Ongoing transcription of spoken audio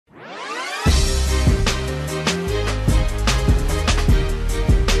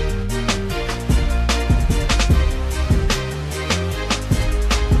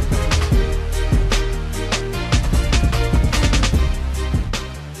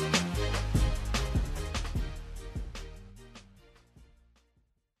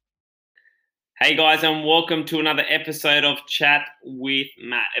Hey guys, and welcome to another episode of Chat with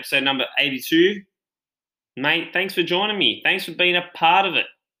Matt, episode number 82. Mate, thanks for joining me. Thanks for being a part of it.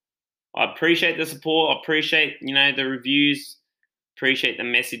 I appreciate the support. I appreciate, the reviews, appreciate the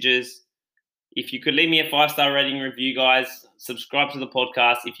messages. If you could leave me a 5-star rating review, guys, subscribe to the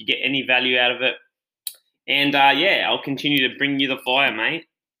podcast if you get any value out of it. And I'll continue to bring you the fire, mate.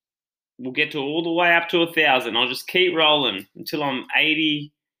 We'll get to all the way up to 1,000. I'll just keep rolling until I'm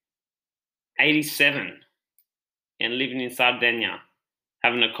 80, 87 and living in Sardinia,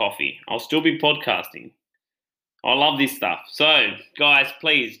 having a coffee. I'll still be podcasting. I love this stuff. So, guys,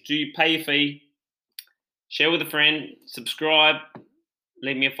 please do pay your fee, share with a friend, subscribe,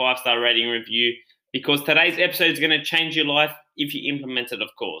 leave me a 5-star rating review, because today's episode is going to change your life if you implement it, of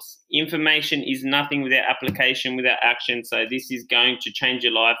course. Information is nothing without application, without action. So this is going to change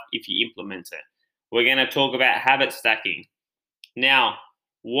your life if you implement it. We're going to talk about habit stacking. Now,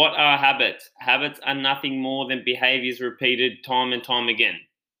 what are habits? Habits are nothing more than behaviors repeated time and time again.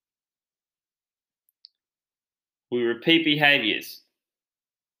 We repeat behaviors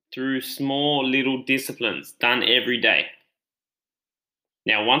through small little disciplines done every day.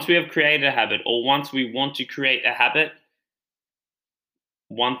 Now, once we have created a habit, or once we want to create a habit,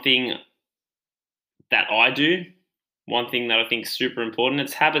 one thing that I do, one thing that I think is super important,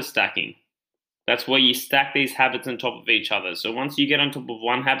 it's habit stacking. That's where you stack these habits on top of each other. So once you get on top of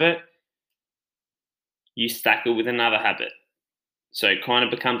one habit, you stack it with another habit. So it kind of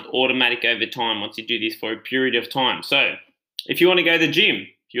becomes automatic over time once you do this for a period of time. So if you want to go to the gym,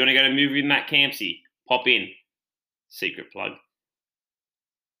 if you want to go to Move with Matt Campsey, pop in. Secret plug.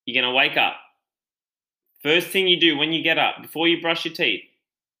 You're going to wake up. First thing you do when you get up, before you brush your teeth,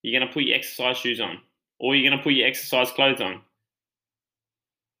 you're going to put your exercise shoes on. Or you're going to put your exercise clothes on.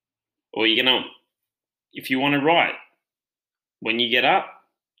 Or you're going to, if you want to write, when you get up,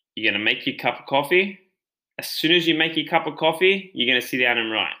 you're going to make your cup of coffee. As soon as you make your cup of coffee, you're going to sit down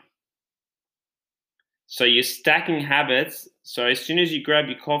and write. So you're stacking habits. So as soon as you grab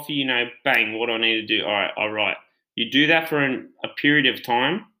your coffee, you know, bang, what do I need to do? All right, I'll write. You do that for a period of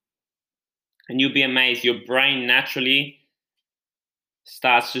time, and you'll be amazed. Your brain naturally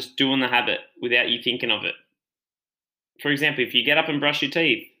starts just doing the habit without you thinking of it. For example, if you get up and brush your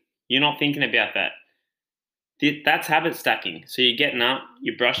teeth, you're not thinking about that. That's habit stacking. So you're getting up,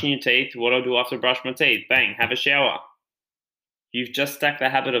 you're brushing your teeth. What do I do after I brush my teeth? Bang, have a shower. You've just stacked the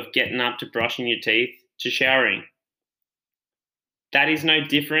habit of getting up to brushing your teeth to showering. That is no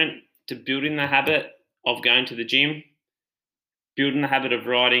different to building the habit of going to the gym, building the habit of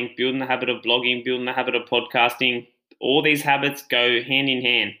writing, building the habit of blogging, building the habit of podcasting. All these habits go hand in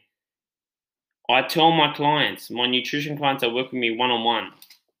hand. I tell my clients, my nutrition clients that work with me one-on-one,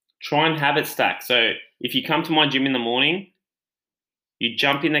 try and habit stack. So if you come to my gym in the morning, you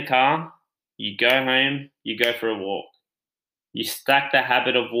jump in the car, you go home, you go for a walk. You stack the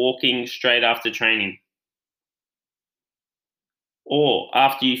habit of walking straight after training. Or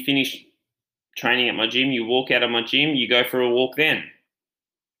after you finish training at my gym, you walk out of my gym, you go for a walk then.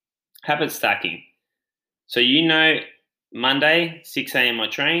 Habit stacking. So you know, Monday, 6 a.m. I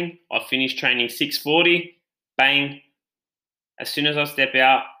train. I finish training 6:40. Bang. As soon as I step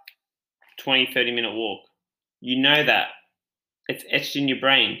out, 20, 30-minute walk. You know that. It's etched in your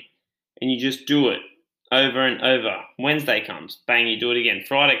brain. And you just do it over and over. Wednesday comes, bang, you do it again.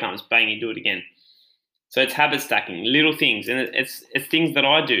 Friday comes, bang, you do it again. So it's habit stacking, little things. And it's things that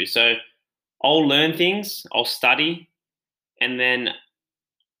I do. So I'll learn things, I'll study, and then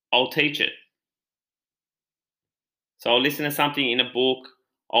I'll teach it. So I'll listen to something in a book,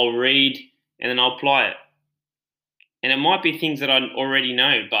 I'll read, and then I'll apply it. And it might be things that I already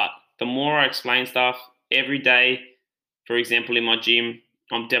know, but the more I explain stuff every day, for example, in my gym,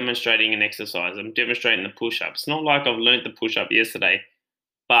 I'm demonstrating an exercise. I'm demonstrating the push-up. It's not like I've learned the push-up yesterday,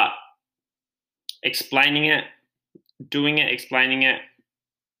 but explaining it, doing it, explaining it,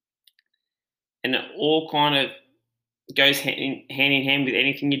 and it all kind of goes hand in hand with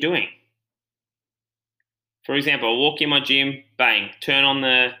anything you're doing. For example, I walk in my gym, bang, turn on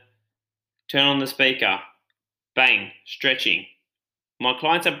the speaker, bang, stretching. My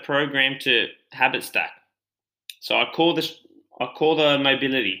clients are programmed to habit stack. So I call the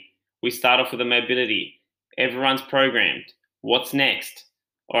mobility. We start off with the mobility. Everyone's programmed. What's next?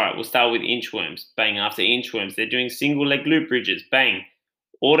 All right, we'll start with inchworms. Bang, after inchworms, they're doing single leg glute bridges. Bang.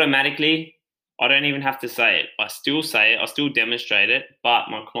 Automatically, I don't even have to say it. I still say it. I still demonstrate it.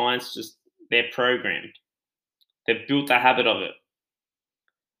 But my clients they're programmed. They've built the habit of it.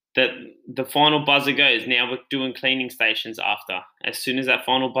 The final buzzer goes. Now we're doing cleaning stations after. As soon as that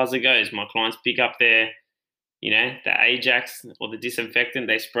final buzzer goes, my clients pick up their the Ajax or the disinfectant,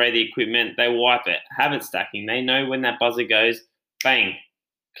 they spray the equipment, they wipe it. Habit stacking, they know when that buzzer goes, bang,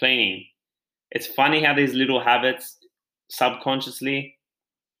 cleaning. It's funny how these little habits, subconsciously,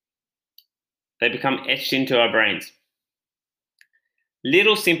 they become etched into our brains.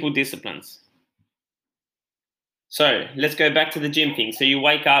 Little simple disciplines. So let's go back to the gym thing. So you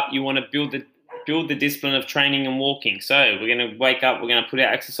wake up, you want to build the discipline of training and walking. So we're going to wake up, we're going to put our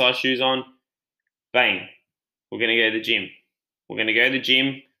exercise shoes on, bang, we're going to go to the gym. We're going to go to the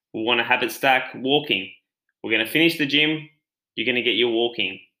gym, we want to habit stack walking. We're going to finish the gym, you're going to get your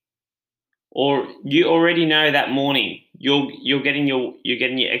walking. Or you already know that morning you're getting your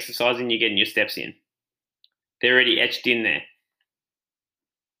exercise and you're getting your steps in. They're already etched in there.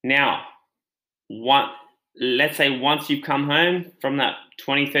 Now, let's say once you've come home from that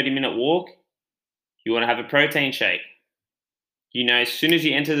 20-30 minute walk, you want to have a protein shake. As soon as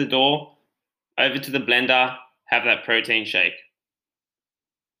you enter the door, over to the blender, have that protein shake.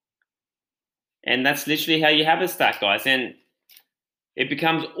 And that's literally how you habit stack, guys. And it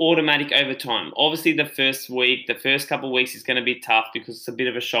becomes automatic over time. Obviously, the first couple of weeks is going to be tough because it's a bit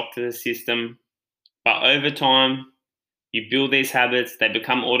of a shock to the system. But over time, you build these habits, they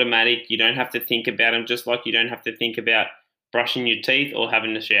become automatic. You don't have to think about them, just like you don't have to think about brushing your teeth or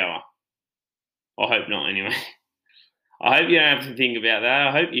having a shower. I hope not, anyway. I hope you don't have to think about that.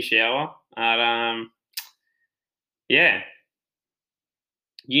 I hope you shower. But, yeah.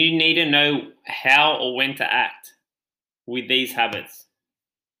 You need to know how or when to act with these habits.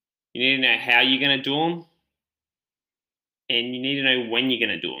 You need to know how you're going to do them, and you need to know when you're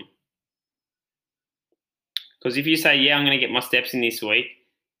going to do them. Because if you say, yeah, I'm going to get my steps in this week,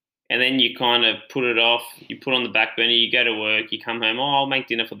 and then you kind of put it off, you put on the back burner, you go to work, you come home, I'll make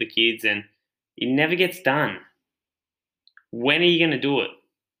dinner for the kids, and it never gets done. When are you going to do it?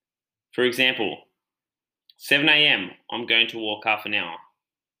 For example, 7 a.m., I'm going to walk half an hour.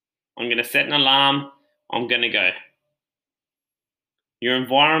 I'm going to set an alarm, I'm going to go. Your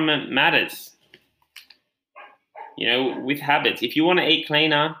environment matters. With habits, if you want to eat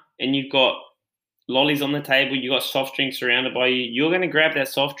cleaner and you've got lollies on the table, you've got soft drinks surrounded by you, you're going to grab that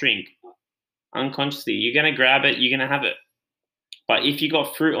soft drink unconsciously. You're going to grab it, you're going to have it. But if you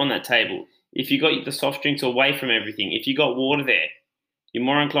got fruit on that table, if you got the soft drinks away from everything, if you got water there, you're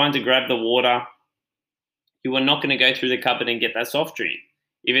more inclined to grab the water. You are not going to go through the cupboard and get that soft drink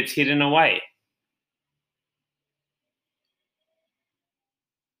if it's hidden away.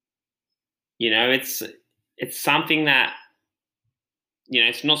 It's something that,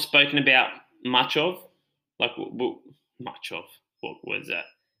 it's not spoken about much of. What was that?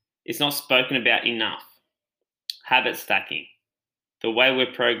 It's not spoken about enough. Habit stacking, the way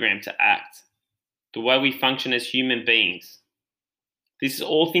we're programmed to act, the way we function as human beings. This is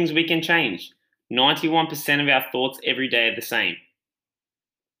all things we can change. 91% of our thoughts every day are the same.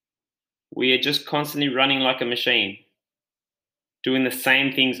 We are just constantly running like a machine, doing the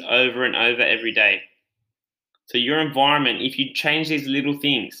same things over and over every day. So your environment, if you change these little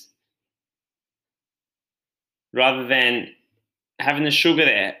things, rather than having the sugar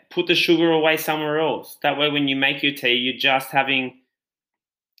there, put the sugar away somewhere else. That way when you make your tea, you're just having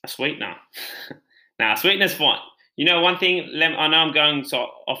a sweetener. Now, sweetener's fine. One thing, I know I'm going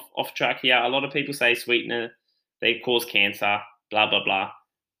off track here. A lot of people say sweetener, they cause cancer, blah, blah, blah.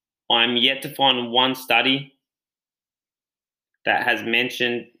 I'm yet to find one study that has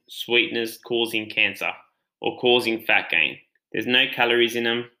mentioned sweeteners causing cancer or causing fat gain. There's no calories in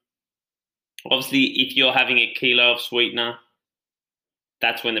them. Obviously, if you're having a kilo of sweetener,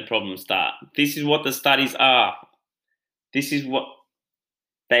 that's when the problems start. This is what the studies are. This is what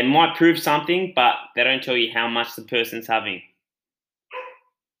they might prove something, but they don't tell you how much the person's having.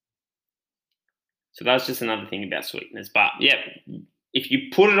 So that's just another thing about sweeteners. But yeah, if you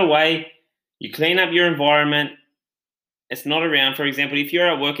put it away, you clean up your environment, it's not around. For example, if you're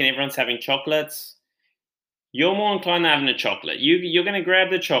at work and everyone's having chocolates, you're more inclined to having a chocolate. You're going to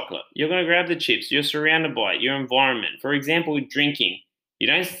grab the chocolate. You're going to grab the chips. You're surrounded by it, your environment. For example, drinking. You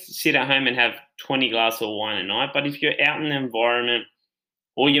don't sit at home and have 20 glasses of wine a night, but if you're out in the environment,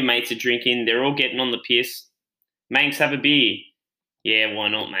 all your mates are drinking, they're all getting on the piss. Mates, have a beer. Yeah, why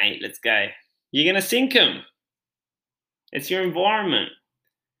not, mate? Let's go. You're going to sink them. It's your environment.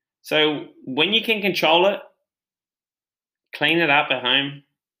 So when you can control it, clean it up at home,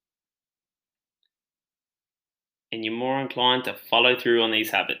 and you're more inclined to follow through on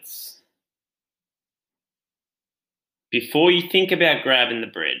these habits. Before you think about grabbing the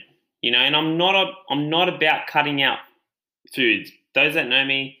bread, and I'm not about cutting out foods. Those that know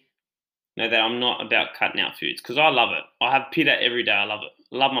me know that I'm not about cutting out foods because I love it. I have pita every day. I love it.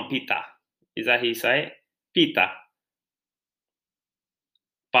 I love my pita. Is that how you say it? pita.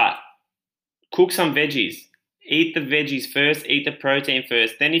 But cook some veggies. Eat the veggies first, eat the protein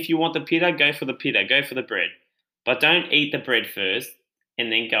first. Then if you want the pita, go for the bread. But don't eat the bread first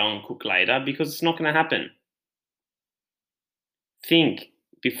and then go and cook later, because it's not going to happen. Think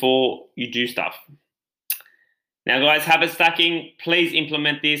before you do stuff. Now, guys, habit stacking, please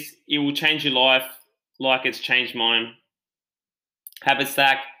implement this. It will change your life like it's changed mine. Habit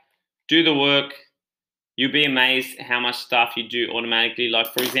stack, do the work. You'll be amazed how much stuff you do automatically. Like,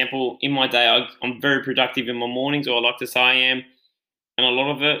 for example, in my day, I'm very productive in my mornings, or I like to say I am. And a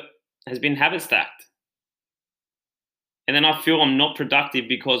lot of it has been habit stacked. And then I feel I'm not productive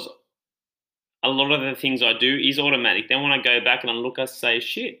because a lot of the things I do is automatic. Then when I go back and I look, I say,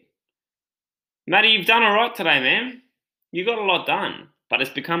 shit, Matty, you've done all right today, man. You got a lot done, but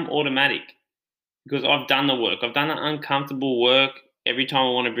it's become automatic because I've done the work. I've done the uncomfortable work every time I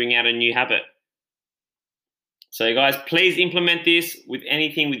want to bring out a new habit. So guys, please implement this with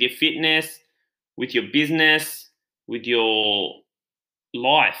anything, with your fitness, with your business, with your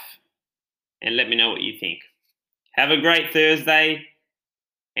life, and let me know what you think. Have a great Thursday,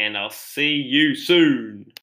 and I'll see you soon.